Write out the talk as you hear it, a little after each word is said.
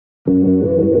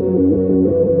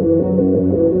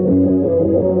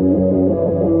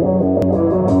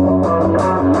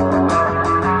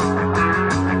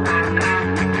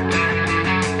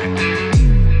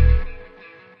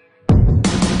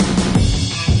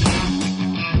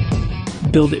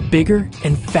Build it bigger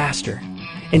and faster.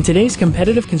 In today's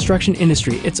competitive construction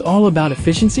industry, it's all about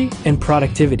efficiency and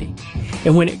productivity.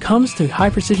 And when it comes to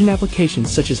high-precision applications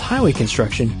such as highway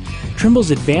construction,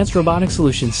 Trimble's advanced robotic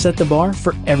solutions set the bar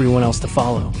for everyone else to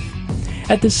follow.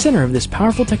 At the center of this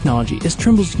powerful technology is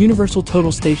Trimble's Universal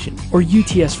Total Station, or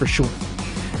UTS for short.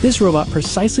 This robot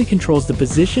precisely controls the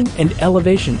position and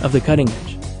elevation of the cutting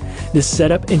edge. This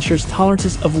setup ensures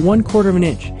tolerances of 1/4 of an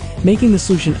inch, making the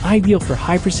solution ideal for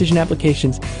high-precision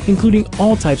applications, including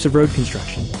all types of road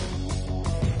construction.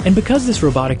 And because this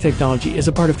robotic technology is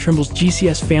a part of Trimble's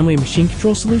GCS family of machine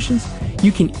control solutions,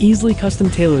 you can easily custom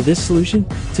tailor this solution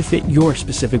to fit your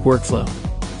specific workflow.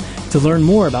 To learn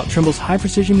more about Trimble's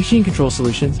high-precision machine control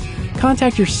solutions,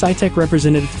 contact your SITECH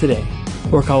representative today,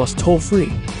 or call us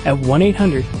toll-free at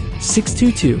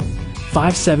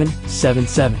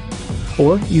 1-800-622-5777.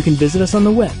 Or you can visit us on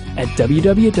the web at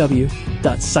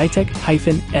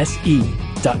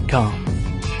www.sitech-se.com.